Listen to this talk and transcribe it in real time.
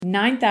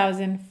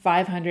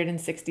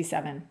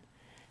9,567.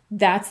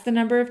 That's the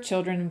number of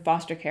children in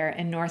foster care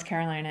in North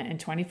Carolina in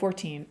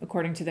 2014,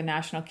 according to the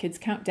National Kids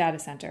Count Data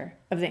Center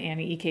of the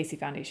Annie E. Casey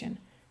Foundation.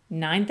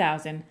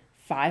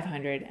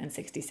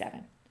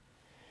 9,567.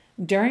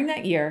 During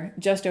that year,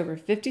 just over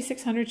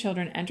 5,600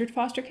 children entered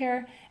foster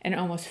care and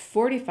almost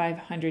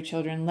 4,500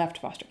 children left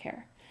foster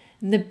care.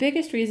 And the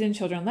biggest reason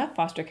children left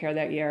foster care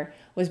that year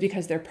was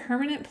because their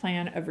permanent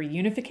plan of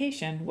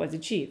reunification was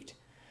achieved.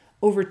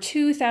 Over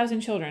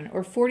 2,000 children,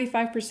 or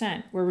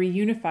 45%, were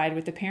reunified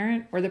with the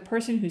parent or the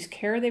person whose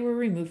care they were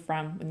removed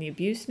from when the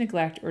abuse,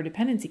 neglect, or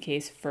dependency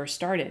case first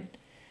started.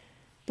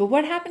 But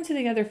what happened to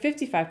the other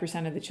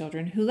 55% of the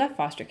children who left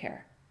foster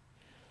care?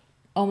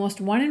 Almost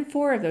 1 in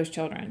 4 of those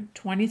children,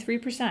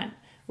 23%,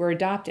 were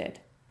adopted.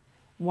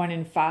 1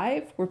 in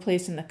 5 were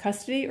placed in the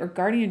custody or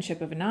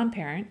guardianship of a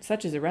non-parent,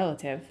 such as a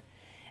relative,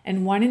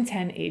 and 1 in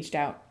 10 aged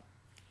out.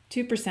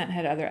 2%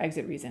 had other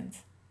exit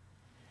reasons.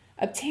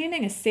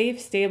 Obtaining a safe,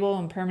 stable,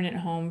 and permanent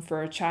home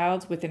for a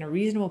child within a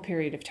reasonable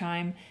period of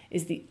time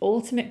is the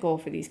ultimate goal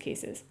for these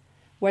cases,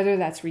 whether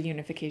that's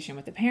reunification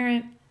with a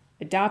parent,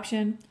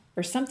 adoption,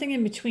 or something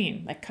in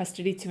between, like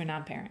custody to a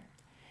non-parent.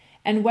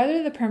 And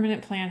whether the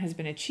permanent plan has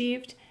been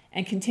achieved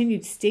and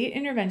continued state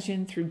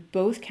intervention through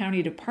both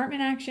county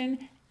department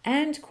action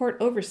and court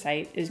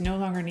oversight is no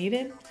longer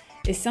needed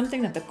is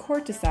something that the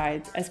court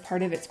decides as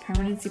part of its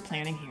permanency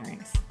planning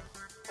hearings.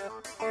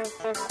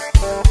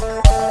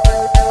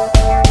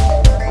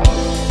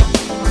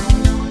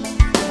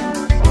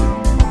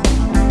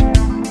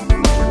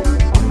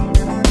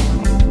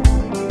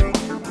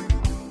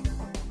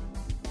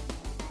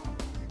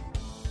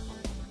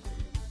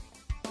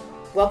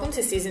 Welcome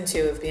to Season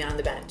 2 of Beyond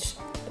the Bench,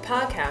 a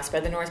podcast by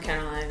the North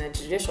Carolina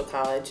Judicial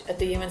College at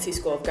the UNC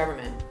School of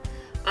Government.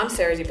 I'm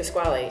Sarah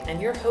DiPasquale,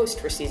 and your host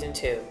for Season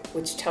 2,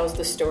 which tells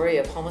the story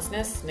of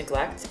homelessness,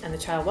 neglect, and the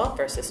child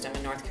welfare system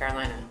in North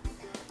Carolina.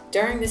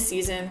 During this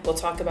season, we'll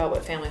talk about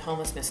what family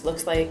homelessness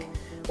looks like,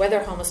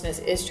 whether homelessness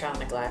is child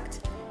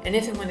neglect, and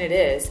if and when it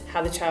is,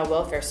 how the child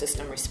welfare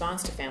system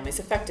responds to families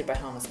affected by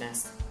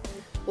homelessness.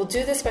 We'll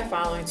do this by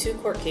following 2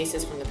 court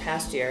cases from the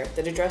past year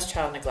that address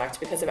child neglect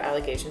because of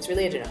allegations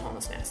related to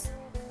homelessness.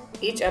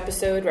 Each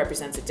episode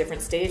represents a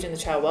different stage in the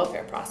child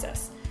welfare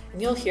process,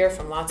 and you'll hear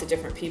from lots of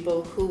different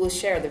people who will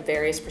share the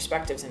various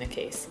perspectives in a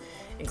case,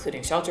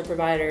 including shelter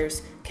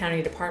providers,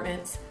 county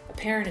departments, a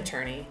parent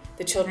attorney,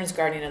 the children's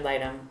guardian ad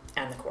litem,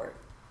 and the court.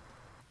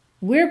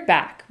 We're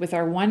back with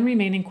our one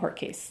remaining court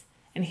case,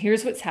 and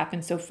here's what's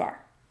happened so far.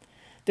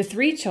 The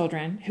 3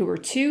 children, who were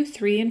 2,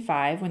 3, and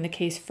 5 when the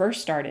case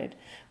first started,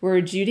 were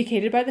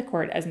adjudicated by the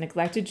court as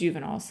neglected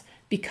juveniles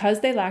because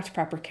they lacked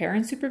proper care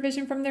and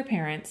supervision from their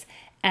parents,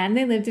 and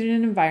they lived in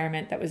an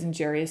environment that was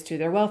injurious to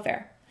their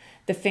welfare.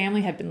 The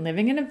family had been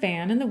living in a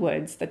van in the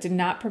woods that did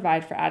not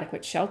provide for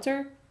adequate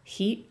shelter,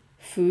 heat,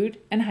 food,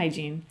 and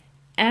hygiene,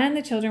 and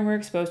the children were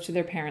exposed to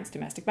their parents'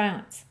 domestic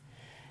violence.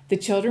 The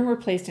children were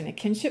placed in a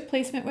kinship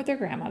placement with their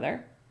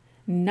grandmother.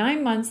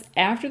 9 months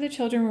after the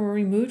children were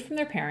removed from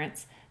their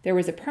parents, there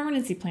was a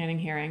permanency planning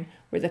hearing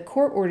where the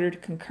court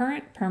ordered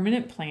concurrent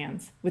permanent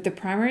plans with the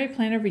primary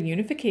plan of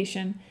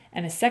reunification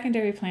and a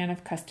secondary plan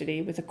of custody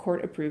with a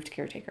court-approved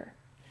caretaker.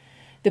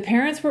 The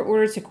parents were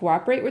ordered to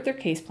cooperate with their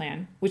case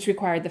plan, which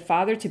required the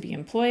father to be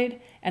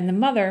employed and the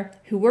mother,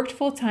 who worked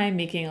full-time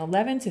making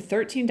 $11 to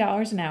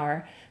 $13 an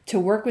hour, to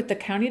work with the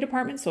county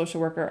department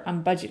social worker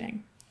on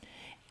budgeting.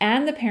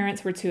 And the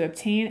parents were to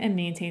obtain and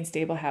maintain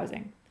stable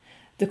housing.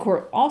 The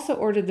court also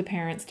ordered the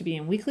parents to be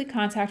in weekly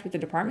contact with the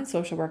department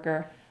social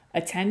worker,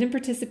 attend and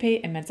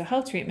participate in mental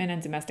health treatment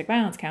and domestic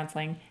violence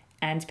counseling,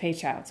 and pay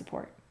child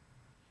support.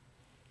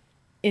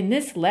 In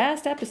this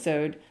last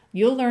episode,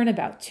 you'll learn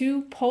about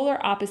 2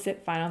 polar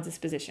opposite final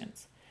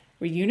dispositions: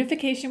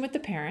 reunification with the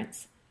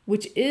parents,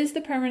 which is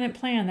the permanent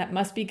plan that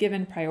must be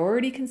given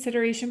priority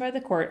consideration by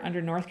the court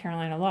under North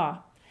Carolina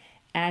law,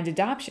 and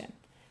adoption,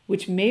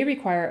 which may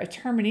require a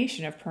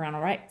termination of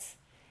parental rights.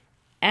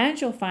 And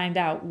you'll find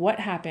out what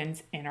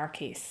happens in our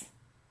case.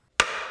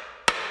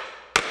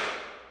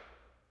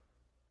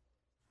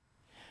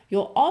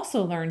 You'll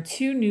also learn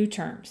 2 new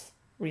terms: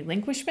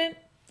 relinquishment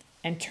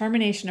and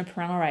termination of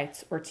parental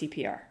rights, or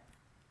TPR.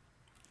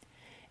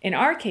 In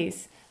our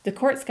case, the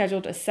court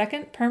scheduled a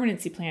second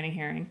permanency planning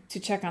hearing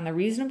to check on the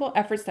reasonable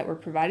efforts that were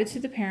provided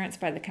to the parents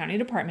by the county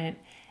department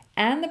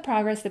and the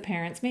progress the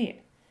parents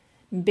made.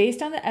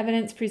 Based on the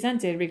evidence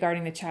presented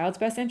regarding the child's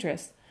best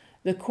interests,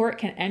 the court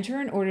can enter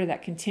an order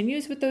that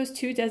continues with those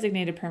 2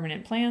 designated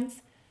permanent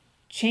plans,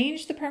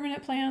 change the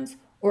permanent plans,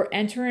 or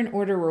enter an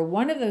order where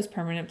one of those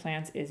permanent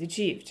plans is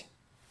achieved.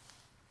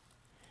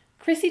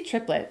 Chrissy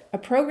Triplett, a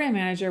program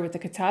manager with the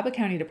Catawba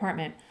County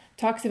Department,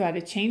 talks about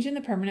a change in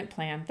the permanent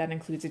plan that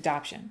includes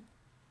adoption.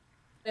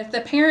 If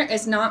the parent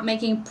is not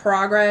making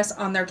progress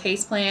on their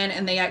case plan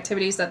and the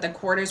activities that the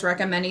court is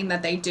recommending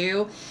that they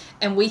do,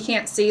 and we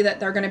can't see that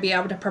they're going to be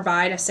able to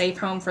provide a safe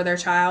home for their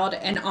child,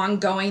 and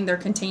ongoing they're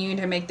continuing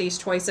to make these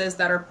choices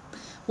that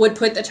would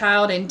put the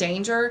child in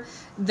danger,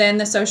 then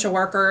the social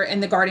worker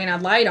and the guardian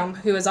ad litem,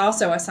 who is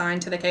also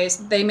assigned to the case,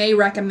 they may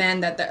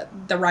recommend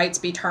that the rights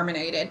be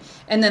terminated.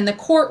 And then the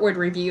court would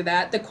review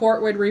that. The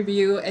court would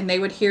review and they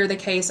would hear the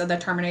case of the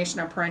termination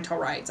of parental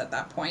rights at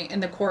that point,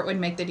 and the court would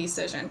make the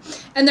decision.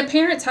 And the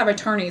parents have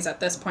attorneys at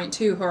this point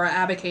too who are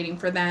advocating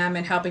for them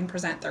and helping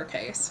present their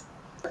case.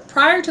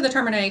 Prior to the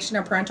termination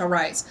of parental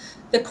rights,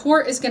 the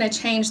court is going to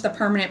change the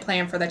permanent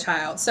plan for the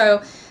child.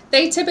 So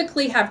they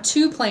typically have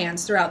two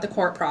plans throughout the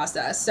court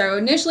process. So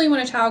initially when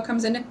a child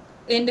comes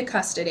into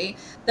custody,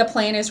 the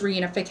plan is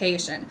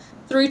reunification.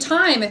 Through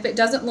time, if it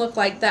doesn't look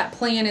like that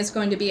plan is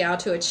going to be able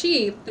to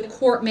achieve, the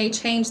court may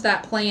change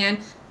that plan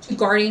to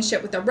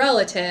guardianship with a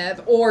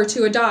relative or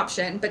to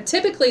adoption. But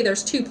typically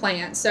there's two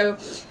plans. So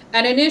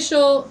at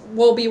initial,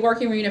 we'll be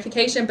working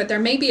reunification, but there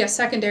may be a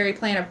secondary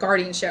plan of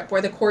guardianship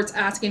where the court's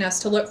asking us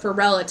to look for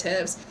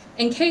relatives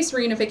in case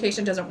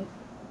reunification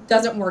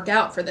doesn't work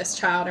out for this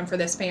child and for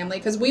this family,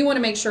 because we want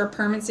to make sure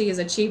permanency is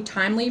achieved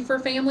timely for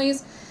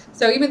families.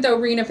 So even though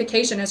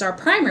reunification is our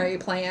primary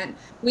plan,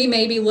 we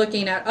may be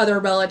looking at other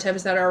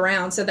relatives that are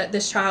around so that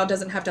this child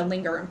doesn't have to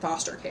linger in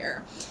foster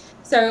care.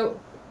 So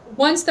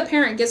once the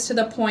parent gets to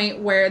the point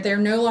where they're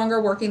no longer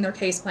working their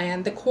case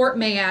plan, the court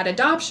may add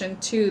adoption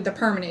to the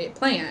permanent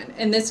plan.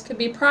 And this could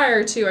be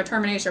prior to a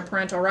termination of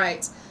parental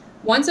rights.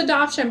 Once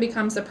adoption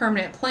becomes the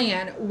permanent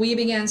plan, we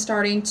begin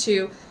starting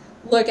to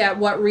look at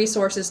what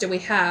resources do we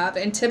have.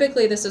 And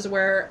typically this is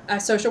where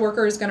a social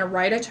worker is going to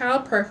write a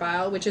child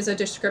profile, which is a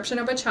description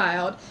of a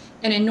child.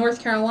 And in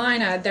North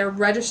Carolina, they're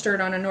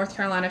registered on a North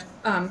Carolina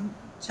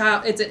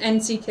it's an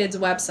NC Kids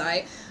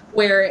website,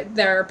 where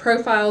their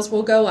profiles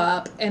will go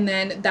up, and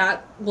then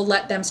that will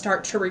let them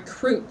start to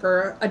recruit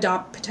for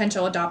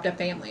potential adoptive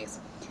families.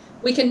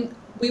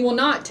 We will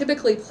not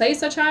typically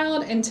place a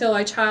child until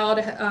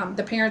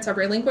the parents have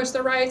relinquished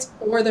their rights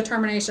or the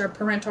termination of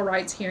parental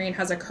rights hearing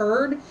has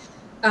occurred.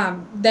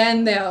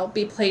 Then they'll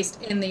be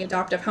placed in the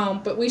adoptive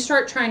home, but we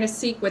start trying to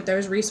seek what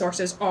those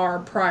resources are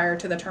prior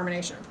to the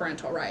termination of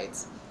parental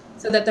rights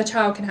so that the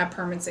child can have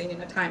permanency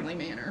in a timely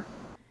manner.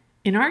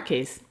 In our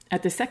case,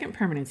 at the second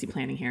permanency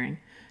planning hearing,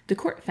 the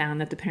court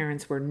found that the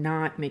parents were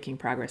not making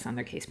progress on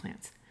their case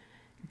plans.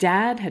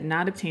 Dad had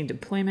not obtained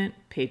employment,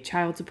 paid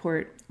child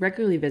support,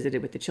 regularly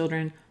visited with the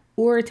children,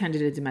 or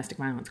attended a domestic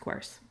violence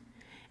course.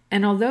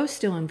 And although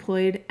still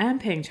employed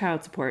and paying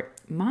child support,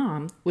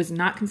 Mom was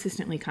not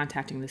consistently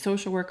contacting the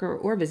social worker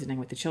or visiting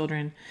with the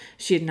children.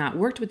 She had not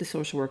worked with the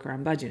social worker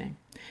on budgeting,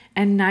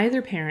 and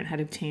neither parent had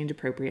obtained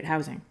appropriate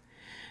housing.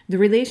 The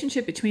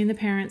relationship between the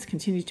parents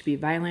continued to be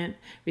violent,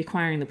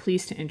 requiring the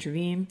police to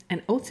intervene,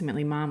 and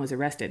ultimately Mom was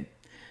arrested.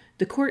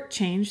 The court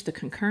changed the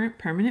concurrent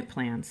permanent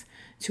plans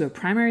to a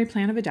primary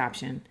plan of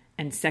adoption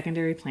and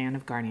secondary plan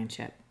of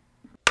guardianship.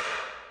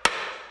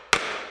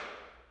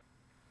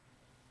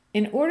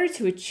 In order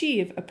to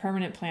achieve a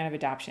permanent plan of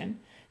adoption,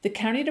 the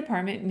county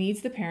department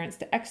needs the parents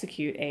to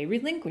execute a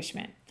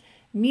relinquishment,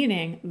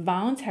 meaning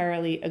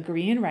voluntarily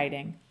agree in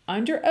writing,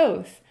 under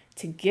oath,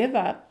 to give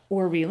up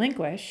or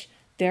relinquish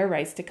their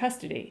rights to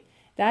custody.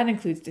 That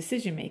includes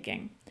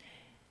decision-making.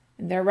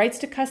 Their rights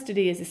to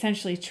custody is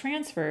essentially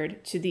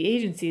transferred to the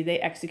agency they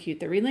execute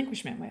the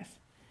relinquishment with.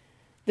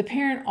 The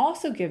parent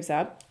also gives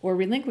up or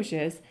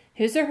relinquishes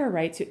his or her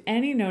right to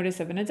any notice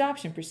of an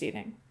adoption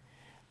proceeding.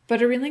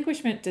 But a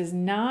relinquishment does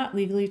not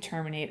legally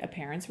terminate a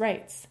parent's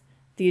rights.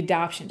 The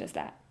adoption does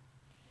that.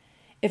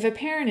 If a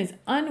parent is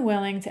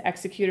unwilling to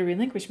execute a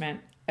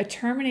relinquishment, a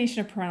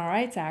termination of parental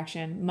rights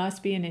action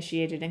must be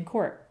initiated in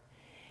court,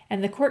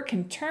 and the court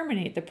can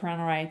terminate the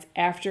parental rights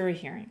after a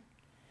hearing.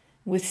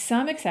 With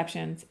some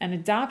exceptions, an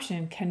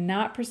adoption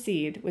cannot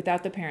proceed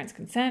without the parent's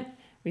consent,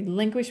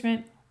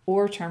 relinquishment,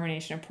 or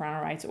termination of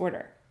parental rights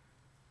order.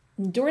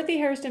 Dorothy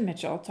Hairston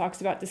Mitchell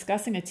talks about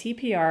discussing a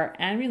TPR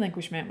and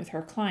relinquishment with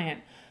her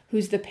client,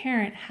 who's the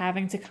parent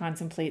having to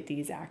contemplate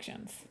these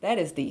actions. That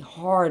is the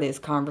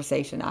hardest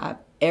conversation I've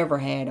ever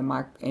had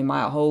in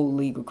my whole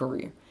legal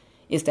career,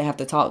 is to have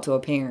to talk to a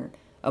parent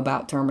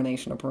about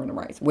termination of parental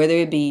rights, whether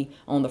it be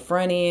on the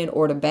front end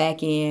or the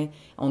back end.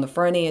 On the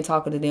front end,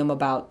 talking to them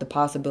about the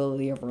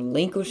possibility of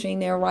relinquishing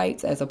their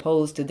rights as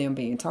opposed to them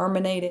being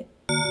terminated.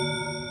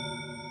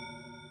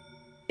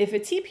 If a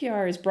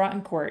TPR is brought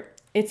in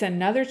court, it's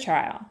another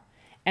trial.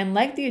 And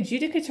like the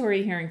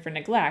adjudicatory hearing for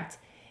neglect,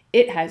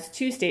 it has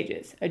two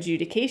stages,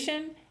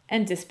 adjudication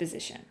and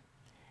disposition.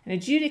 An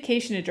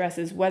adjudication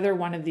addresses whether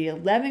one of the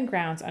 11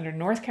 grounds under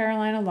North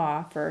Carolina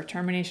law for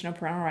termination of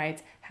parental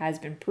rights has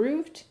been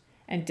proved,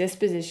 and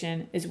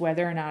disposition is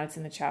whether or not it's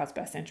in the child's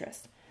best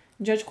interest.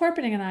 Judge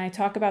Corpening and I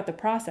talk about the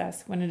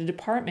process when a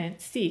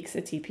department seeks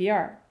a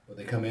TPR. Well,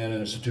 they come in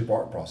and it's a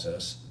two-part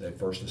process. They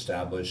first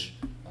establish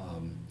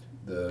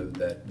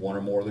that one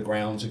or more of the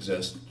grounds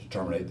exist to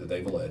terminate that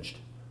they've alleged.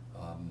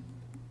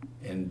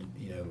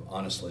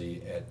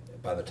 Honestly,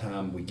 by the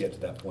time we get to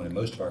that point, in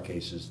most of our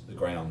cases, the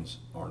grounds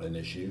aren't an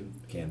issue.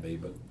 Can be,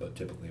 but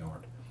typically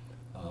aren't.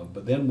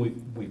 But then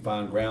we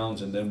find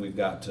grounds, and then we've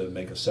got to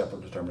make a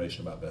separate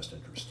determination about best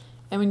interest.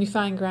 And when you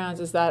find grounds,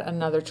 is that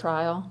another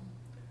trial?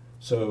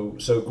 So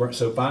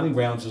finding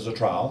grounds is a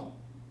trial.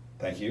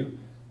 Thank you.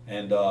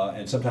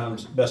 And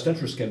sometimes best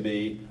interest can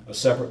be a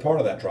separate part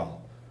of that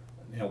trial.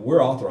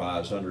 We're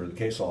authorized under the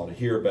case law to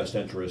hear best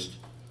interest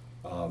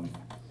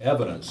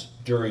evidence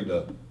during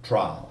the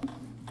trial,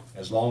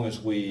 as long as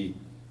we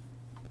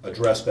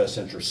address best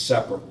interest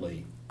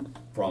separately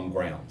from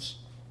grounds.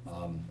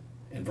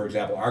 And for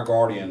example, our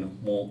guardian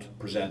won't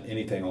present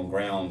anything on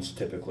grounds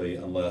typically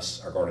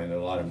unless our guardian ad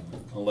litem,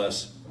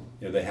 unless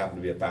they happen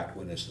to be a fact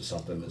witness to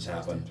something that's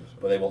happened.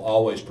 But they will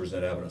always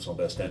present evidence on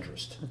best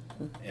interest,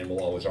 and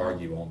will always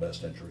argue on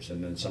best interest.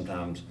 And then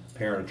sometimes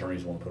parent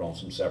attorneys want to put on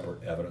some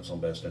separate evidence on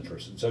best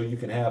interest. And so you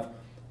can have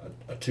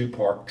a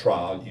two-part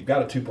trial. You've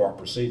got a two-part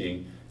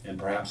proceeding, and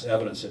perhaps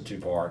evidence in two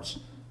parts,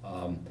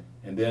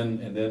 and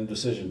then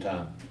decision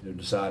time,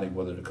 deciding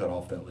whether to cut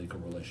off that legal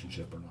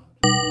relationship or not.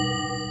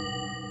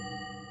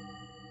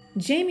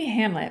 Jamie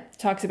Hamlet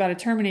talks about a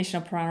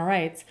termination of parental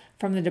rights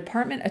from the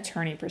department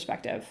attorney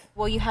perspective.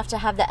 Well, you have to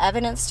have the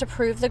evidence to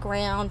prove the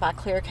ground by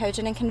clear,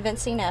 cogent, and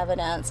convincing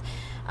evidence.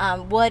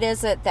 What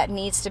is it that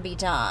needs to be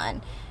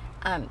done?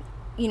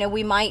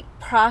 We might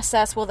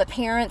process, well, the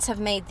parents have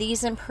made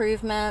these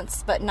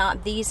improvements, but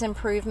not these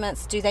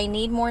improvements. Do they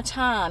need more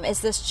time? Is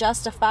this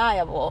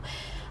justifiable?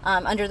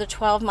 Under the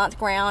 12-month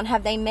ground,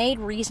 have they made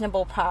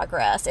reasonable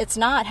progress? It's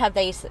not have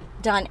they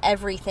done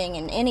everything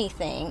and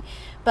anything,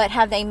 but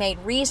have they made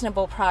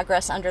reasonable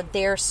progress under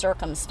their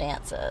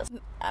circumstances?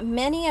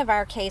 Many of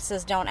our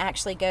cases don't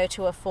actually go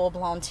to a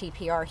full-blown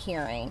TPR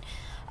hearing.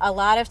 A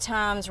lot of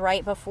times,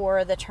 right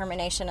before the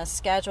termination is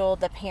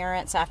scheduled, the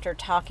parents, after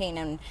talking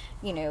and,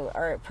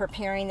 are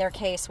preparing their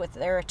case with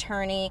their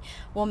attorney,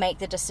 will make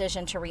the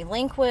decision to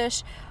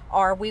relinquish,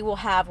 or we will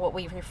have what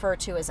we refer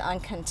to as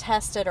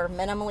uncontested or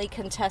minimally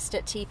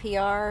contested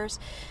TPRs.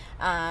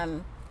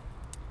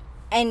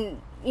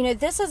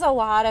 This is a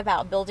lot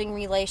about building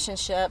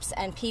relationships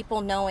and people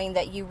knowing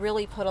that you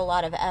really put a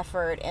lot of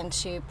effort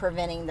into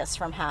preventing this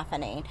from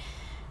happening.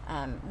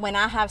 When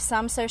I have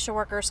some social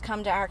workers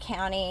come to our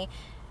county,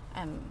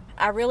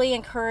 I really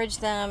encourage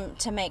them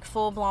to make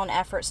full-blown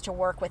efforts to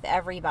work with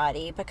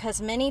everybody,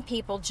 because many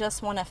people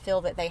just want to feel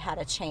that they had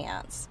a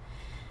chance.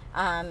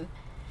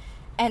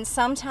 And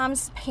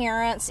sometimes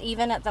parents,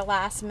 even at the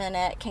last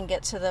minute, can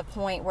get to the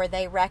point where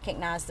they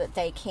recognize that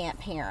they can't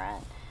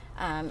parent.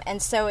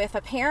 And so if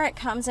a parent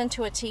comes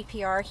into a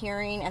TPR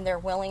hearing and they're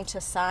willing to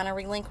sign a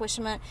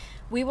relinquishment,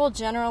 we will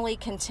generally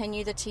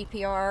continue the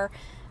TPR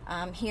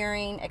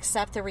hearing,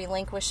 accept the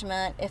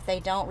relinquishment. If they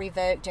don't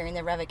revoke during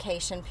the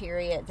revocation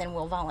period, then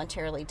we'll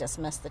voluntarily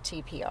dismiss the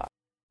TPR.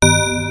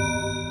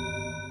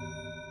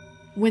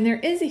 When there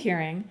is a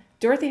hearing,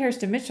 Dorothy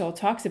Hairston Mitchell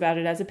talks about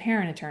it as a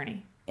parent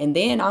attorney. And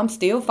then I'm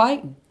still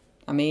fighting.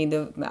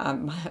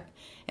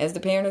 As the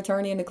parent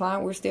attorney and the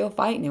client, we're still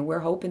fighting, and we're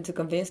hoping to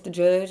convince the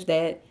judge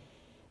that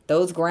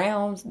those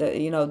grounds, back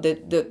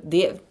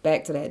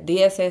to that,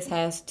 DSS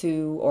has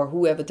to, or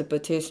whoever the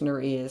petitioner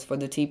is for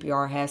the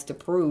TPR, has to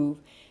prove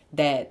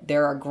that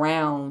there are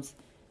grounds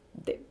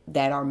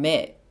that are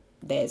met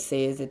that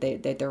says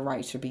that their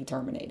rights should be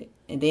terminated.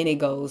 And then it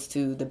goes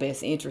to the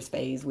best interest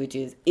phase, which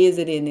is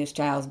it in this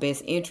child's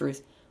best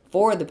interest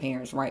for the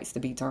parents' rights to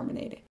be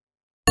terminated?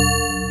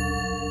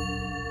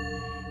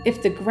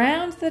 If the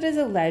grounds that is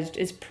alleged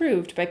is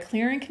proved by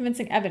clear and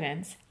convincing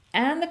evidence,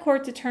 and the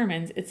court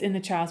determines it's in the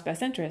child's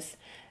best interest,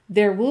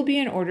 there will be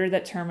an order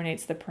that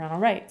terminates the parental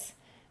rights.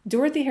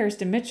 Dorothy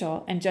Hairston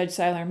Mitchell and Judge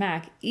Seiler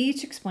Mack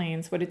each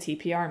explains what a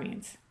TPR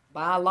means.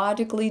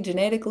 Biologically,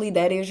 genetically,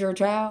 that is your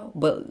child,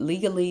 but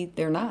legally,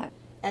 they're not.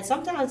 And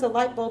sometimes the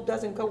light bulb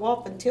doesn't go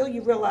off until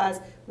you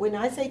realize, when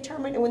I say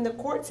terminate, when the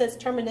court says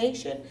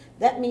termination,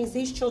 that means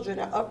these children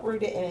are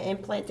uprooted and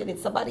implanted in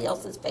somebody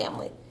else's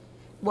family.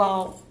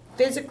 While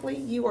physically,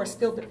 you are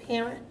still the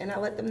parent, and I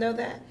let them know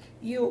that.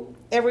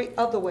 Every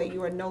other way,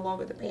 you are no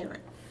longer the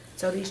parent.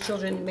 So these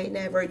children you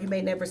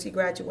may never see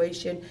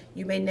graduation,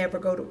 you may never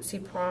go to see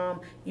prom,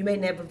 you may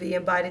never be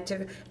invited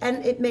to,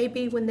 and it may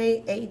be when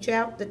they age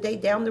out that they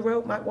down the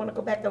road might want to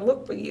go back and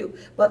look for you.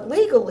 But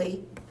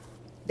legally,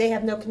 they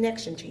have no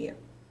connection to you.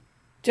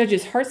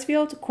 Judges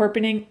Hartsfield,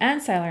 Corpening,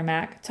 and Seiler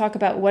Mack talk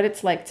about what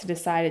it's like to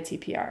decide a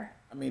TPR.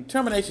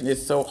 Termination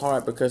is so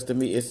hard because to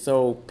me it's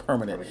so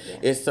permanent.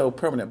 It's so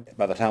permanent.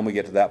 By the time we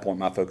get to that point,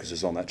 my focus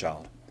is on that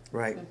child.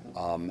 Right.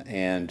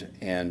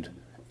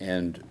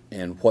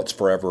 And what's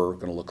forever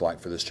going to look like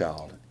for this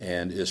child,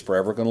 and is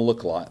forever going to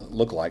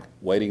look like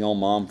waiting on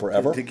mom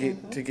forever to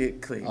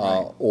get clean,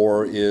 right.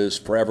 Or is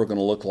forever going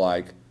to look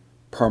like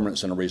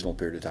permanence in a reasonable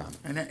period of time.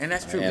 And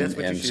that's true. That's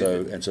what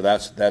so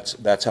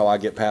that's how I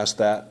get past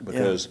that,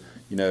 because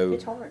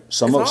It's hard.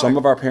 some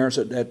of our parents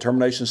at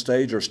termination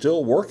stage are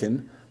still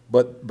working,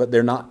 but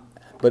they're not,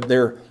 but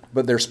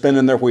they're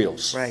spinning their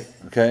wheels. Right.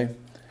 Okay.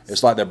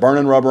 It's like they're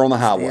burning rubber on the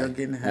highway,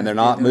 and they're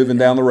not moving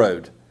down the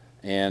road.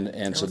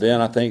 And so then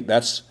I think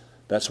that's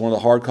one of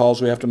the hard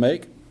calls we have to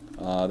make.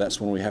 That's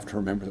when we have to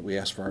remember that we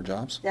ask for our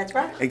jobs. That's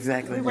right.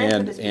 Exactly.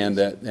 And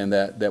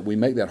that we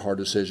make that hard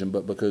decision,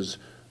 but because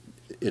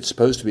it's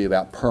supposed to be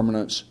about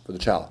permanence for the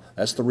child.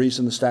 That's the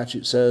reason the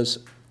statute says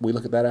we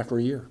look at that after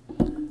a year,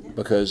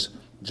 because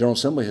General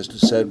Assembly has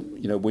said,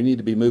 we need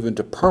to be moving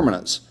to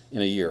permanence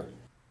in a year.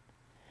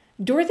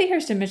 Dorothy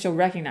Hurston Mitchell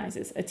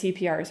recognizes a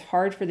TPR is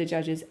hard for the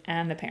judges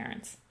and the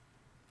parents.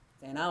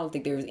 And I don't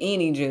think there's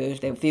any judge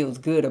that feels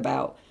good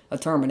about a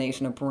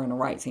termination of parental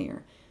rights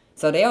hearing.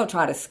 So they'll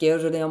try to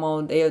schedule them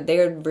on.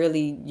 They're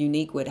really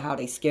unique with how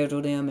they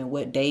schedule them and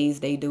what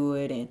days they do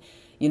it. And,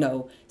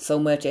 so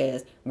much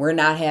as we're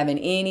not having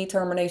any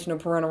termination of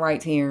parental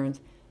rights hearings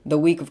the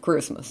week of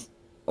Christmas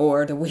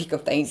or the week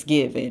of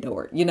Thanksgiving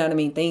or,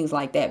 things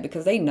like that,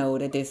 because they know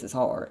that this is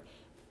hard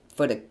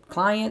for the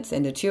clients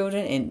and the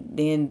children and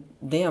then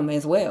them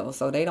as well.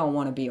 So they don't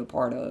want to be a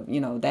part of,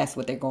 that's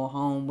what they're going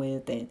home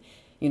with. And,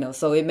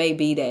 so it may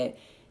be that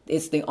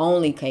it's the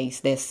only case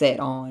that's set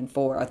on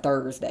for a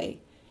Thursday.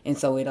 And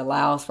so it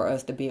allows for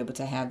us to be able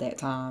to have that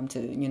time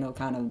to,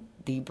 kind of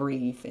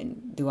debrief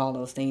and do all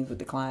those things with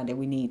the client that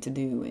we need to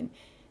do. And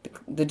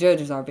the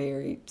judges are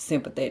very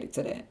sympathetic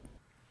to that.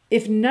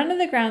 If none of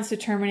the grounds to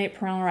terminate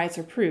parental rights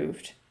are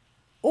proved,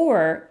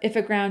 or if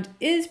a ground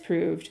is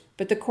proved,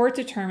 but the court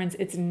determines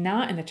it's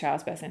not in the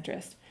child's best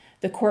interest,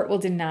 the court will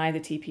deny the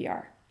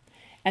TPR.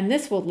 And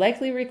this will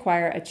likely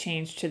require a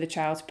change to the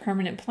child's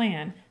permanent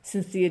plan,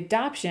 since the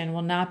adoption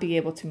will not be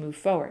able to move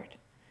forward.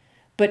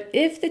 But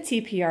if the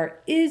TPR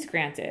is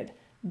granted,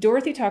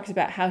 Dorothy talks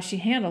about how she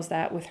handles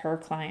that with her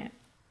client.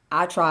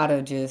 I try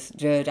to just,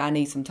 Judge, I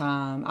need some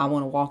time. I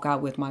want to walk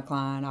out with my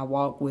client. I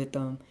walk with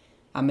them.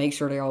 I make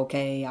sure they're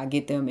okay. I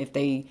get them, if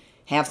they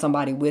have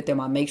somebody with them,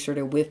 I make sure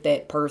they're with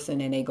that person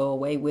and they go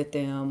away with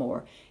them,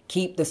 or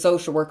keep the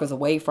social workers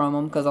away from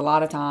them, because a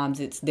lot of times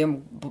it's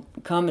them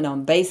coming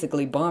on,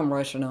 basically bum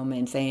rushing them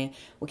and saying,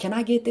 well, can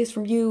I get this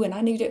from you? And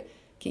I need it.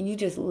 Can you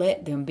just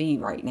let them be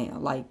right now?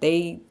 Like,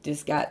 they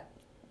just got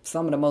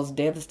some of the most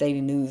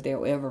devastating news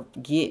they'll ever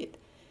get.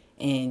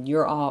 And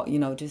you're all,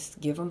 just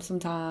give them some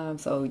time.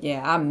 So,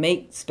 yeah, I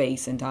make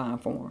space and time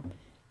for them.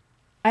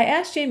 I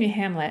asked Jamie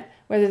Hamlet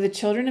whether the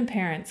children and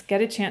parents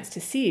get a chance to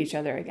see each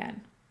other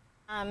again.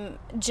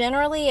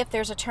 Generally, if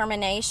there's a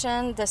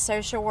termination, the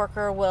social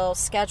worker will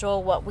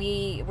schedule what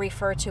we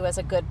refer to as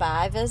a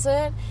goodbye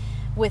visit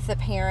with the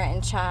parent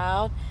and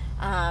child.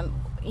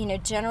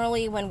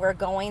 Generally when we're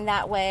going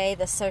that way,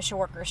 the social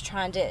worker's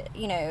trying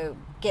to,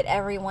 get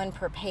everyone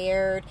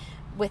prepared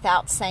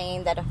without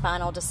saying that a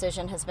final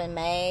decision has been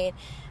made.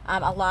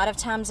 A lot of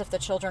times if the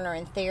children are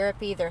in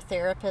therapy, their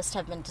therapists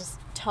have been just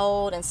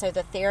told, and so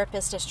the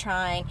therapist is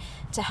trying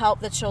to help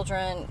the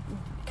children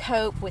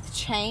cope with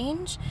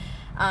change.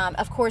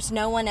 Of course,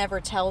 no one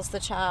ever tells the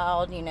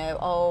child,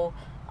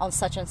 on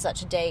such and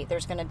such a date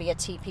there's going to be a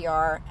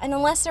TPR. And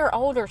unless they're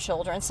older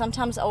children,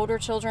 sometimes older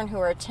children who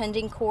are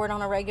attending court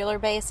on a regular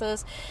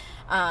basis,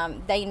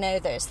 they know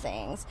those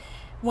things.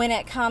 When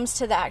it comes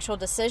to the actual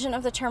decision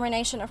of the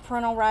termination of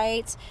parental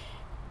rights,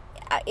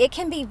 it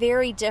can be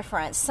very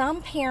different.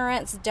 Some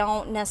parents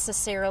don't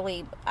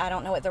necessarily, I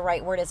don't know what the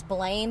right word is,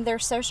 blame their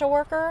social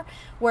worker,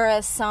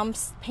 whereas some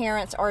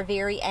parents are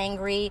very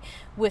angry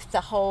with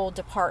the whole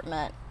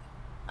department.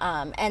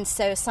 And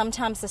so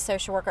sometimes the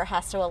social worker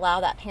has to allow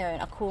that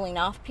parent a cooling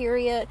off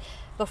period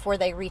before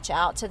they reach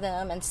out to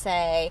them and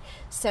say,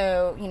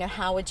 so,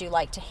 how would you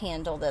like to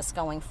handle this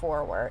going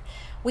forward?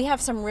 We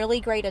have some really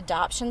great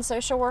adoption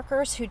social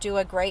workers who do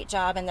a great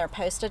job in their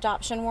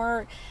post-adoption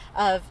work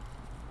of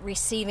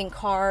receiving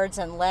cards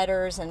and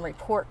letters and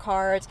report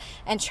cards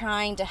and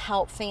trying to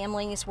help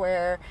families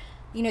where,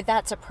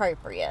 that's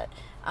appropriate.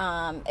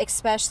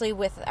 Especially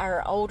with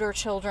our older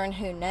children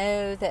who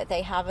know that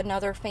they have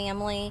another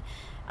family.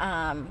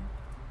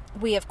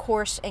 We, of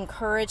course,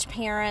 encourage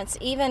parents.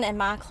 Even in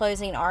my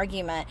closing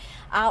argument,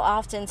 I'll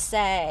often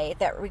say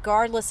that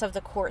regardless of the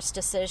court's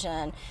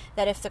decision,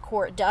 that if the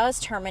court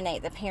does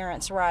terminate the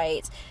parent's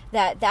rights,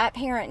 that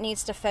parent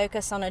needs to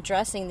focus on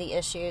addressing the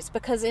issues,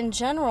 because in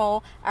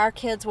general, our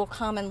kids will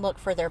come and look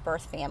for their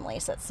birth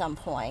families at some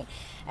point.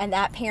 And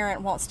that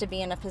parent wants to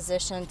be in a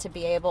position to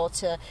be able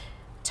to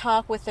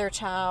talk with their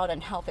child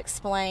and help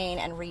explain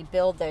and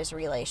rebuild those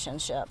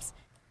relationships.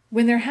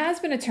 When there has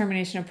been a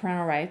termination of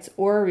parental rights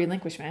or a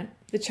relinquishment,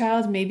 the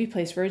child may be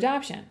placed for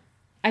adoption.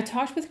 I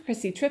talked with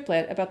Chrissy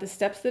Triplett about the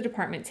steps the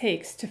department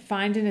takes to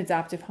find an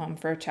adoptive home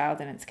for a child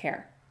in its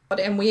care.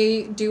 And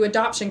we do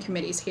adoption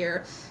committees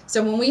here.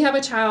 So when we have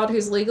a child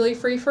who's legally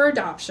free for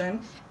adoption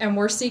and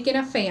we're seeking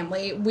a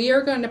family, we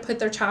are going to put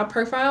their child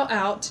profile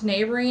out to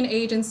neighboring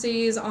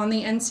agencies on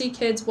the NC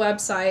Kids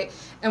website,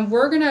 and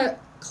we're going to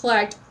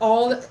collect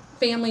all the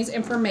family's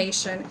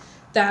information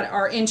that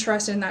are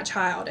interested in that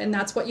child, and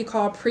that's what you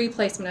call a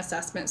pre-placement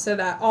assessment, so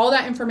that all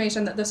that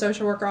information that the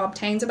social worker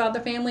obtains about the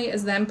family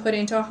is then put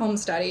into a home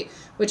study,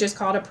 which is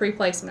called a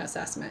pre-placement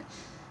assessment.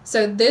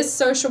 So this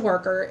social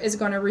worker is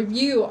going to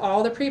review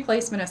all the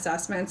pre-placement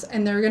assessments,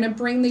 and they're going to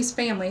bring these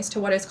families to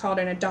what is called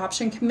an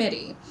adoption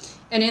committee.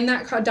 And in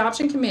that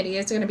adoption committee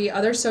is going to be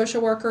other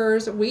social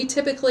workers. We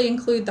typically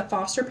include the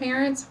foster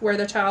parents where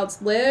the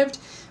child's lived.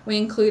 We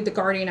include the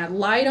guardian ad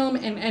litem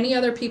and any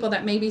other people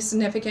that may be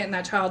significant in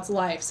that child's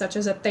life, such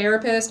as a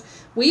therapist.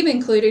 We've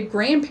included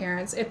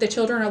grandparents. If the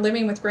children are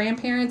living with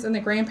grandparents and the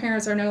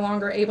grandparents are no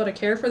longer able to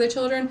care for the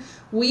children,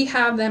 we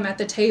have them at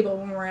the table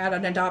when we're at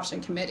an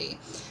adoption committee.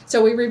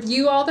 So we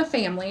review all the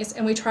families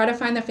and we try to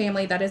find the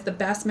family that is the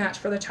best match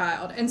for the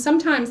child. And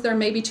sometimes there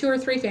may be 2 or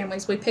 3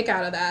 families we pick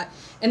out of that,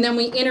 and then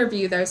we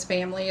interview those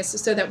families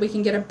so that we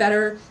can get a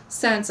better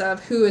sense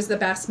of who is the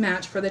best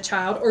match for the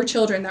child or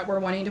children that we're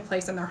wanting to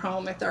place in their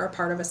home if they're a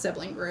part of a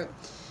sibling group.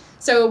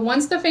 So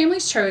once the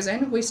family's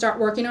chosen, we start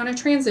working on a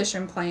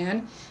transition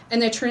plan,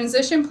 and the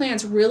transition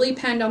plans really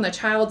depend on the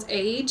child's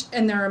age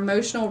and their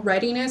emotional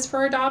readiness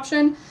for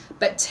adoption,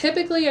 but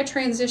typically a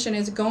transition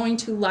is going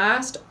to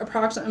last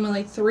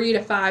approximately 3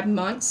 to 5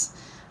 months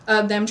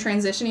of them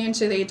transitioning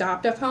into the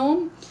adoptive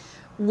home.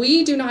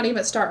 We do not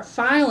even start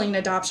filing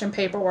adoption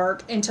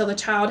paperwork until the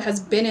child has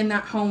been in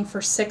that home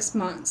for 6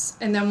 months.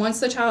 And then once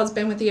the child's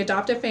been with the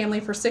adoptive family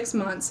for 6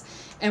 months,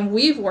 and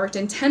we've worked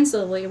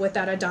intensively with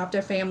that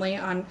adoptive family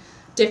on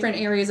different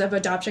areas of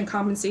adoption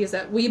competencies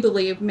that we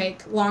believe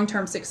make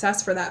long-term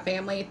success for that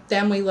family,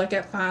 then we look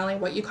at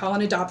filing what you call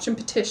an adoption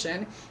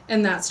petition,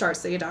 and that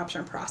starts the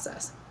adoption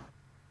process.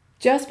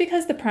 Just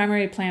because the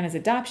primary plan is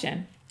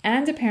adoption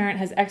and a parent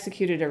has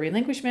executed a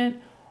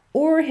relinquishment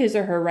or his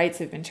or her rights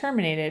have been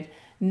terminated,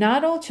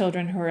 not all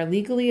children who are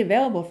legally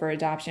available for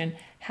adoption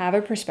have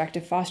a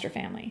prospective foster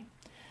family.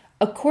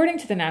 According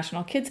to the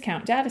National Kids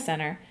Count Data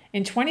Center,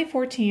 in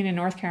 2014 in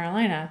North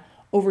Carolina,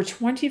 over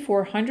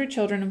 2,400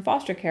 children in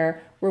foster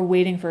care were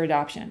waiting for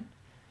adoption.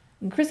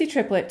 And Chrissy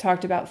Triplett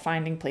talked about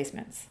finding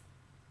placements.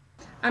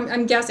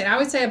 I'm guessing, I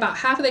would say about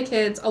half of the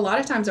kids a lot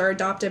of times are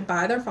adopted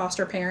by their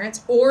foster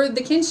parents or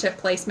the kinship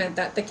placement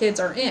that the kids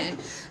are in.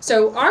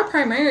 So our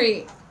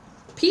primary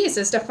piece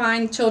is to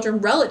find children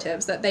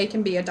relatives that they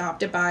can be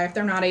adopted by if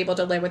they're not able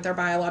to live with their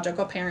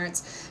biological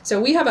parents.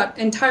 So we have an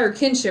entire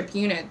kinship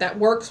unit that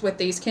works with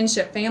these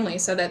kinship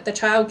families so that the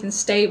child can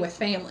stay with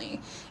family.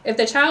 If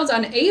the child's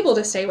unable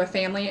to stay with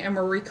family and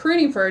we're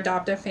recruiting for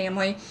adoptive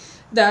family,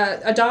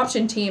 the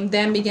adoption team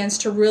then begins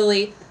to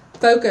really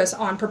focus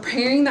on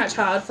preparing that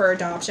child for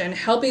adoption,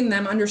 helping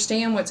them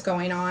understand what's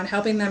going on,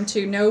 helping them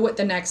to know what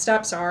the next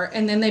steps are,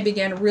 and then they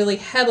begin really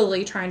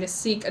heavily trying to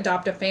seek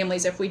adoptive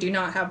families if we do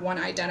not have one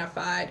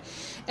identified.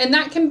 And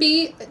that can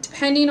be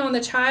depending on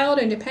the child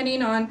and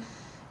depending on,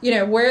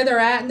 where they're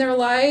at in their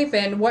life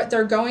and what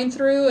they're going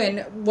through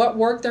and what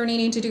work they're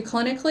needing to do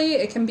clinically.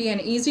 It can be an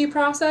easy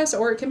process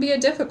or it can be a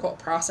difficult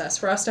process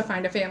for us to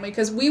find a family,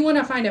 because we want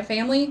to find a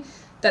family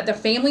that the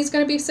family's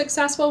going to be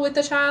successful with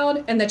the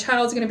child and the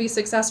child's going to be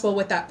successful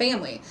with that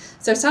family.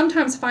 So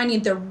sometimes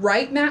finding the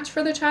right match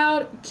for the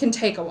child can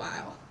take a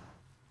while.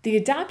 The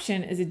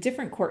adoption is a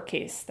different court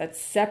case that's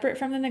separate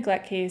from the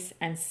neglect case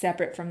and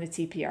separate from the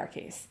TPR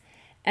case.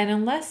 And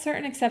unless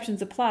certain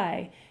exceptions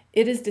apply,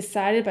 it is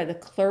decided by the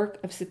clerk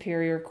of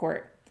superior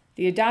court.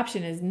 The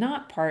adoption is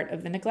not part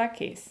of the neglect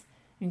case.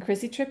 And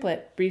Chrissy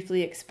Triplett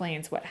briefly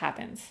explains what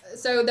happens.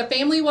 So the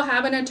family will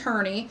have an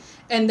attorney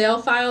and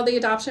they'll file the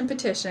adoption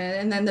petition,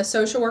 and then the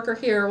social worker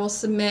here will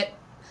submit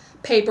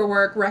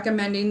paperwork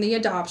recommending the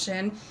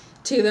adoption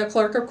to the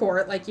clerk of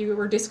court, like you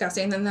were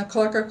discussing. Then the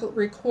clerk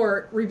of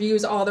court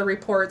reviews all the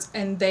reports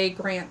and they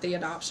grant the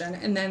adoption.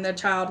 And then the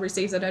child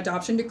receives an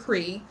adoption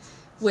decree,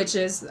 which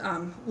is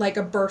like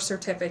a birth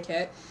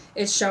certificate.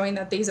 It's showing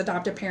that these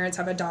adoptive parents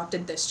have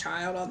adopted this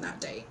child on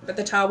that date. But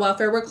the child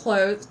welfare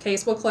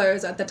case will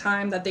close at the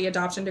time that the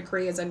adoption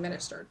decree is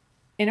administered.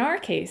 In our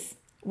case,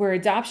 where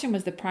adoption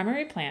was the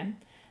primary plan,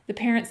 the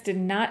parents did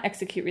not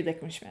execute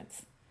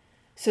relinquishments.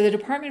 So the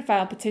department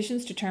filed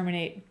petitions to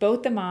terminate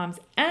both the mom's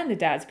and the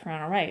dad's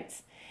parental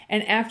rights.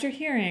 And after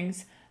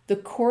hearings, the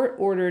court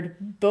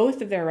ordered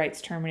both of their rights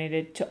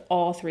terminated to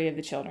all 3 of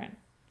the children.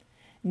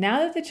 Now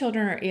that the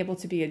children are able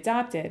to be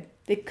adopted,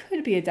 they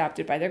could be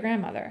adopted by their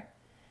grandmother.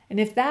 And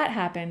if that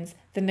happens,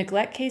 the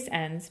neglect case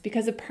ends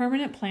because a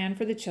permanent plan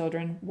for the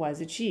children was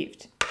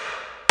achieved.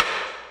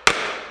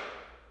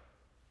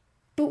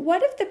 But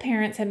what if the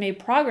parents had made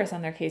progress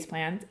on their case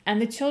plans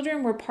and the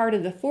children were part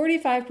of the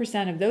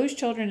 45% of those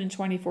children in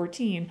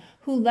 2014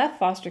 who left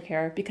foster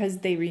care because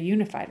they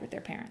reunified with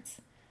their parents?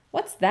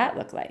 What's that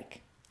look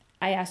like?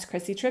 I asked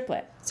Chrissy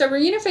Triplett. So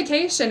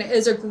reunification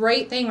is a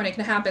great thing when it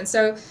can happen.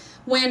 So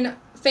when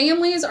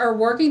families are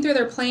working through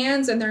their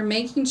plans and they're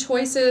making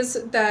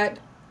choices that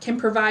can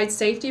provide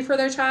safety for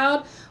their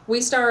child, we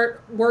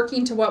start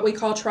working to what we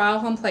call trial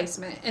home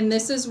placement. And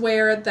this is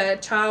where the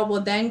child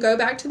will then go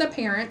back to the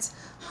parents'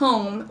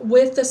 home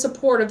with the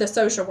support of the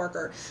social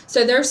worker.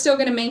 So they're still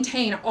going to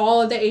maintain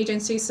all of the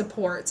agency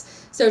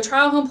supports. So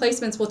trial home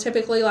placements will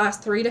typically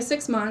last 3 to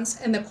 6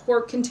 months, and the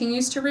court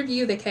continues to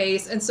review the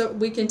case. And so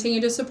we continue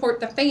to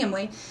support the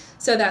family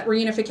so that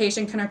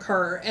reunification can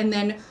occur. And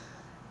then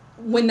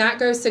when that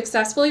goes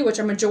successfully, which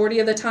a majority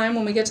of the time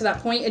when we get to that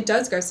point, it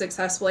does go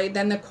successfully,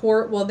 then the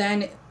court will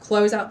then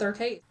close out their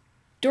case.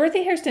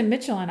 Dorothy Hairston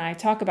Mitchell and I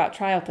talk about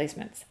trial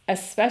placements,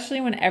 especially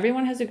when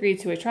everyone has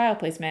agreed to a trial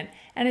placement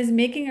and is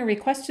making a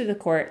request to the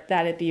court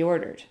that it be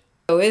ordered.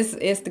 So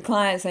it's the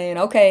client saying,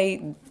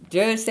 okay,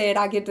 judge said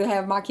I get to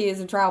have my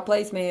kids in trial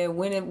placement.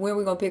 When are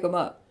we going to pick them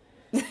up?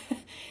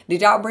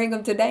 Did y'all bring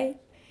them today?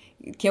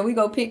 Can we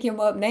go pick him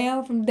up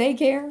now from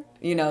daycare?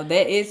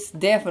 That it's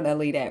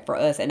definitely that for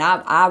us. And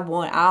I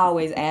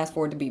always ask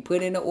for it to be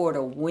put in the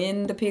order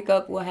when the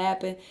pickup will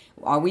happen.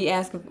 Are we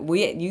asking,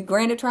 you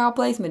granted trial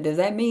placement, does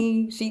that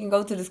mean she can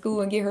go to the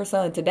school and get her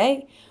son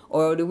today?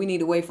 Or do we need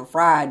to wait for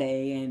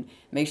Friday and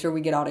make sure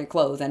we get all their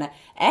clothes? And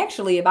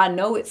actually, if I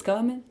know it's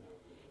coming,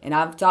 and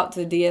I've talked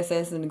to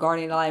DSS and the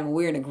guardian ad litem,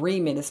 we're in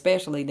agreement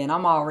especially, then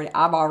I've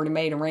already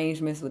made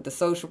arrangements with the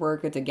social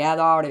worker to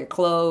gather all their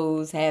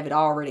clothes, have it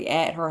already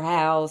at her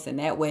house, and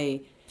that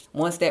way,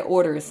 once that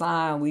order is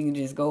signed, we can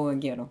just go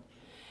and get them.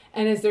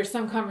 And is there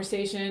some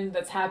conversation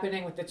that's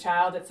happening with the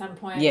child at some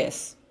point?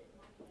 Yes.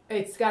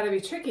 It's got to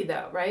be tricky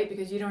though, right?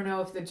 Because you don't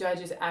know if the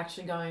judge is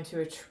actually going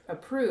to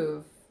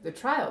approve the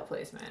trial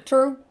placement.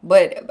 True.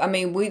 But,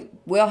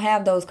 we'll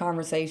have those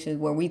conversations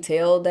where we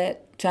tell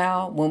that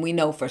child when we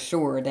know for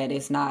sure that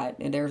it's not,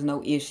 and there's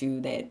no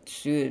issue that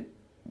should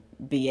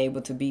be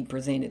able to be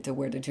presented to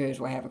where the judge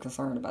will have a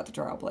concern about the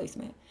trial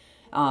placement.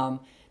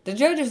 The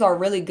judges are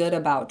really good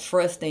about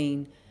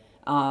trusting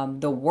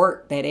the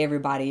work that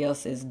everybody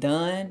else has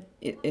done,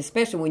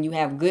 especially when you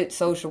have good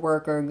social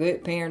worker,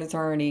 good parent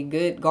attorney,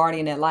 good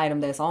guardian ad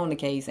litem that's on the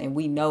case, and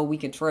we know we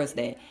can trust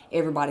that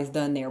everybody's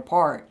done their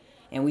part.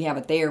 And we have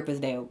a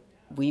therapist that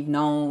we've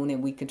known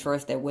and we can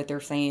trust that what they're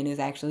saying is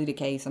actually the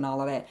case and all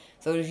of that.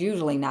 So there's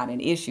usually not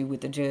an issue with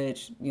the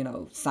judge,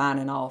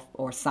 signing off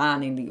or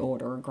signing the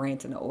order or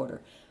granting the order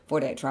for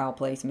that trial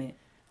placement.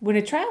 When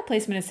a trial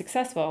placement is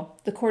successful,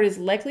 the court is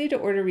likely to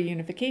order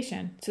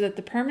reunification so that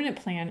the permanent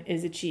plan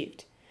is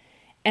achieved.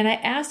 And I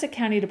asked a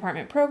county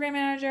department program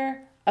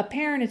manager, a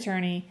parent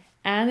attorney,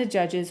 and the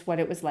judges what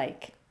it was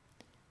like.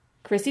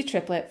 Chrissy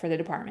Triplett for the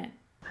department.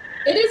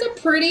 It is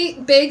a pretty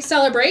big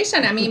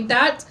celebration.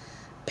 That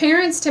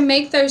parents to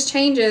make those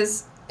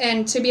changes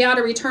and to be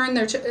able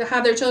to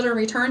have their children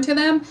return to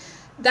them,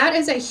 that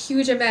is a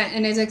huge event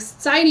and is an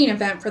exciting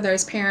event for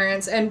those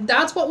parents. And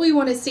that's what we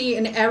want to see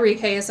in every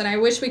case. And I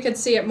wish we could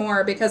see it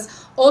more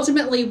because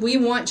ultimately we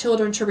want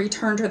children to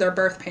return to their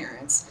birth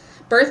parents.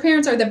 Birth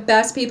parents are the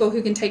best people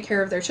who can take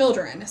care of their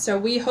children. So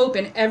we hope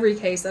in every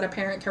case that a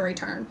parent can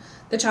return,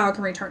 the child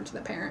can return to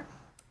the parent.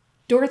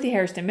 Dorothy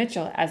Hairston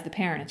Mitchell as the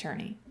parent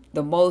attorney.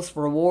 The most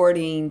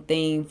rewarding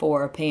thing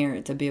for a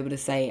parent to be able to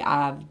say,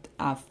 I've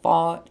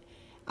fought.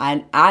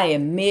 I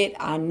admit,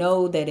 I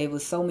know that it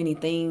was so many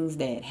things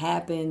that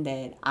happened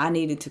that I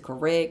needed to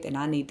correct and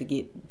I need to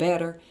get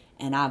better,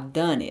 and I've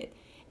done it.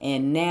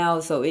 And now,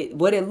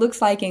 what it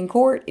looks like in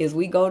court is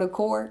we go to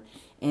court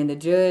and the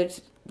judge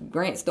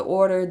grants the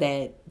order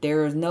that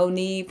there is no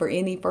need for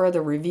any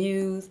further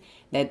reviews,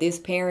 that this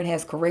parent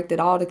has corrected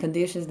all the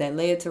conditions that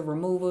led to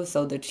removal.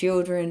 So the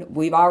children,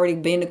 we've already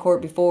been to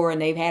court before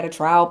and they've had a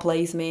trial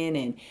placement,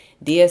 and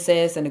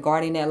DSS and the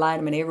guardian ad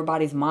litem and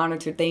everybody's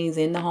monitored things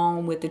in the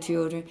home with the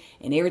children,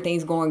 and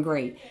everything's going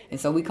great. And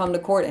so we come to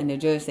court and the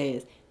judge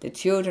says, the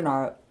children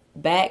are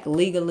back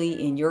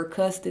legally in your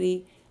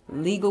custody,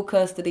 legal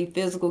custody,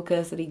 physical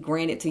custody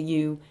granted to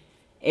you.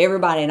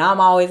 Everybody, and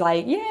I'm always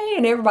like, yay,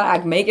 and I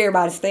make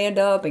everybody stand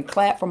up and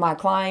clap for my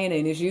client,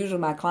 and it's usually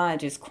my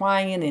client just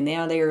crying, and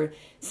now they're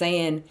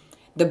saying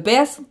the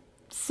best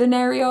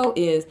scenario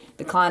is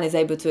the client is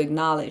able to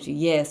acknowledge,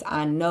 yes,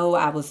 I know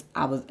I was,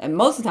 and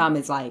most of the time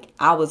it's like,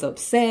 I was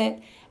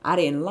upset, I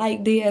didn't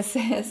like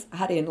DSS,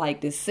 I didn't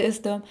like this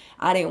system,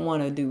 I didn't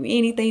want to do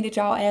anything that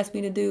y'all asked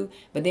me to do,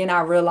 but then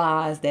I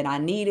realized that I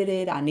needed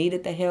it, I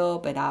needed the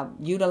help, and I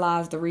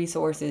utilized the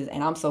resources,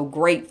 and I'm so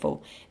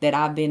grateful that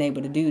I've been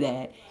able to do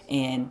that,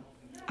 and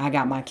I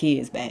got my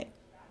kids back,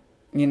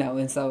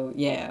 and so,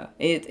 yeah,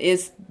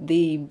 it's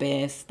the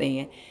best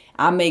thing.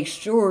 I make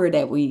sure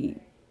that we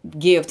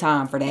give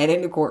time for that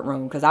in the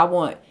courtroom, because I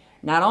want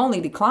not only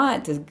the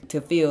client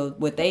to feel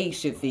what they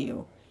should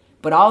feel,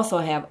 but also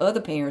have other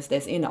parents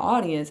that's in the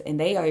audience and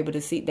they are able to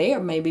see, they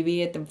are maybe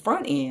be at the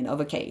front end of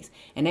a case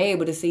and they're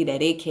able to see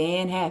that it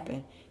can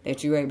happen,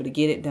 that you're able to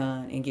get it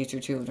done and get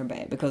your children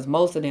back. Because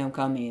most of them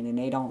come in and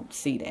they don't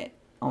see that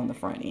on the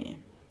front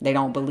end. They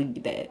don't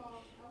believe that.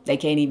 They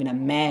can't even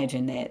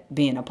imagine that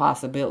being a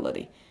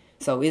possibility.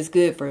 So it's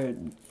good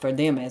for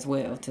them as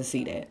well to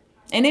see that.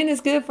 And then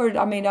it's good for,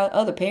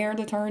 other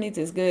parent attorneys.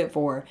 It's good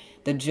for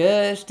the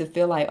judge to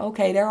feel like,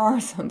 okay, there are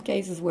some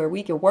cases where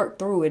we can work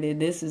through it, and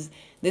this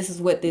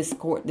is what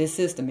this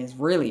system is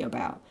really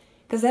about.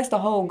 Because that's the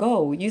whole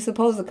goal. You're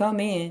supposed to come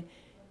in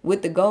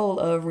with the goal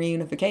of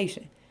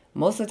reunification.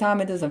 Most of the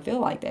time it doesn't feel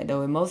like that,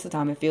 though. And most of the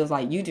time it feels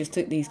like you just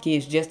took these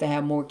kids just to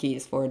have more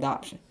kids for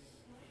adoption.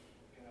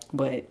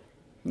 But,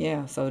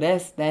 yeah, so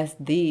that's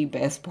the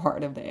best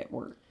part of that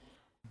work.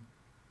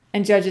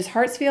 And Judges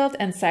Hartsfield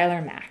and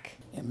Seiler Mack.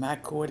 In my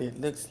court, it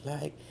looks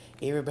like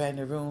everybody in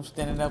the room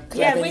standing up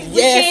Yeah, clapping. we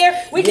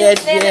cheer. We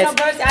just standing on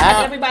birthday.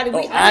 I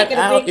make it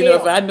a big You know,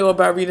 deal. if I know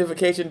about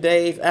reunification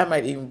days, I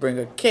might even bring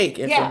a cake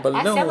and some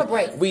balloons. I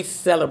celebrate. We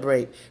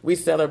celebrate. We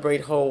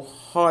celebrate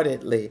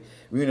wholeheartedly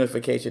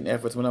reunification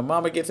efforts. When a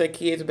mama gets her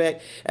kids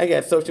back, I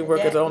got social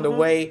workers on the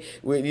way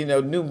with, you know,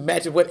 new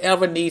matches,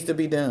 whatever needs to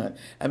be done.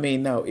 I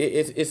mean, no,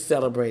 it's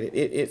celebrated.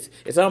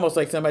 It's almost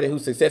like somebody who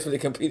successfully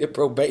completed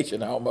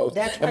probation almost.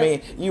 That's I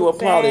mean, you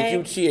applauded,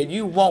 you cheered,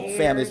 you want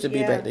families to be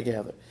back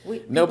together.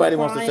 Nobody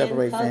wants to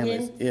separate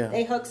families. Yeah,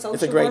 They hug social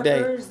it's a great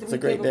workers. day. It's a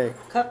great day.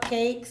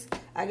 Cupcakes.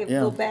 I give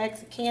little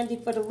bags of candy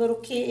for the little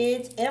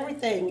kids.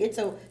 Everything. It's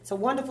a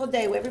wonderful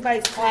day where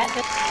everybody's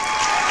clapping.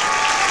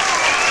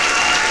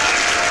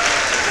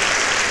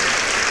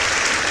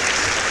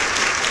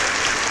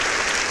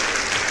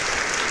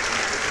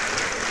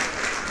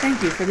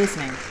 Thank you for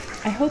listening.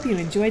 I hope you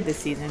enjoyed this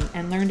season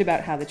and learned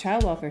about how the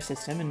child welfare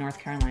system in North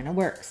Carolina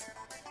works.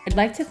 I'd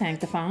like to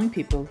thank the following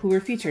people who were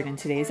featured in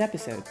today's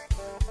episode: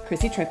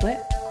 Chrissy Triplett,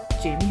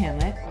 Jamie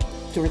Hamlet,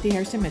 Dorothy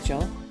Hairston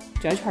Mitchell,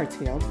 Judge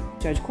Hartsfield,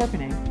 Judge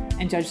Corpening,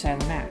 and Judge Siler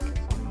Mack.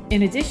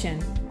 In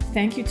addition,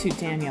 thank you to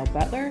Danielle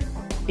Butler,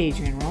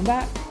 Adrian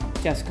Rombach,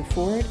 Jessica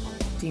Ford,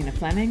 Dina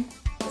Fleming,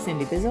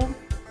 Cindy Bizzle,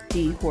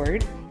 Dee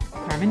Horde,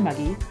 Carmen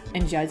Muggy,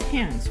 and Judge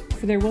Hands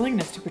for their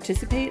willingness to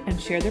participate and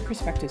share their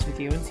perspectives with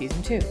you in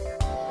Season 2.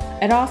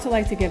 I'd also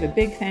like to give a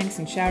big thanks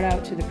and shout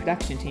out to the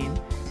production team,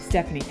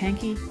 Stephanie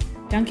Pankey,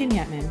 Duncan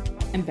Yetman,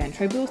 and Ben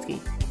Trybulski.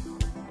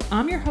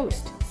 I'm your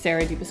host,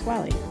 Sarah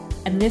DiPasquale,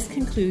 and this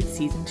concludes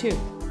Season 2.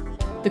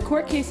 The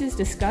court cases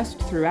discussed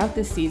throughout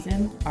this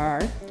season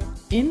are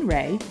In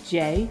Re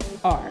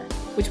J.R.,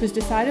 which was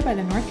decided by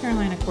the North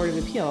Carolina Court of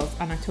Appeals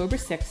on October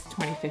 6,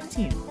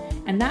 2015,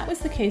 and that was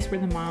the case where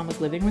the mom was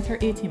living with her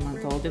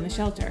 18-month-old in the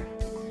shelter.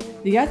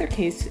 The other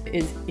case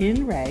is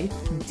In Re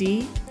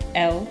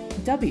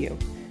D.L.W.,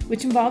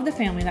 which involved the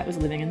family that was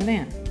living in the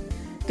van.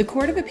 The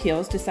Court of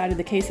Appeals decided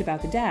the case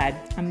about the dad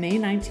on May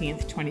 19,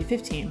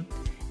 2015,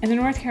 and the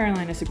North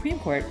Carolina Supreme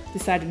Court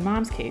decided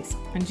mom's case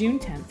on June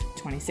 10,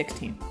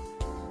 2016.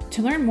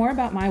 To learn more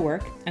about my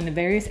work and the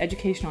various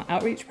educational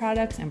outreach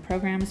products and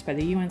programs by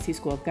the UNC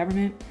School of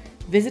Government,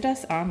 visit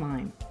us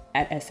online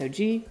at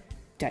sog.unc.edu.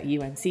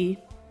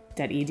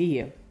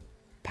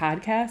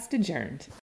 Podcast adjourned.